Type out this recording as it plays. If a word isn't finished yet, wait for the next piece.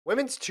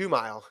Women's 2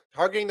 mile,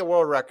 targeting the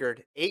world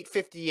record,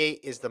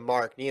 8:58 is the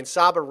mark.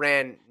 Niyonsaba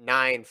ran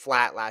 9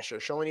 flat last year.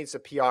 She only needs a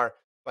PR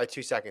by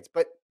 2 seconds.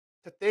 But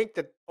to think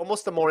that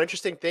almost the more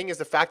interesting thing is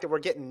the fact that we're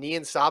getting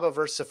Niyonsaba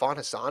versus Safan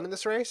Hassan in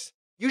this race.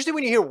 Usually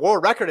when you hear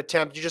world record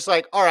attempt, you're just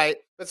like, all right,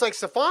 it's like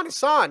Safan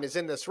Hassan is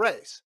in this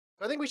race.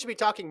 So I think we should be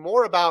talking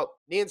more about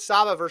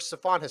Niyonsaba versus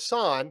Safan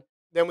Hassan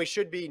than we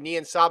should be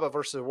Niyonsaba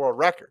versus the world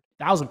record.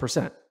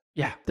 1000%.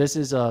 Yeah, this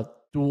is a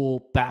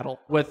dual battle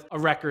with a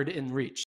record in reach.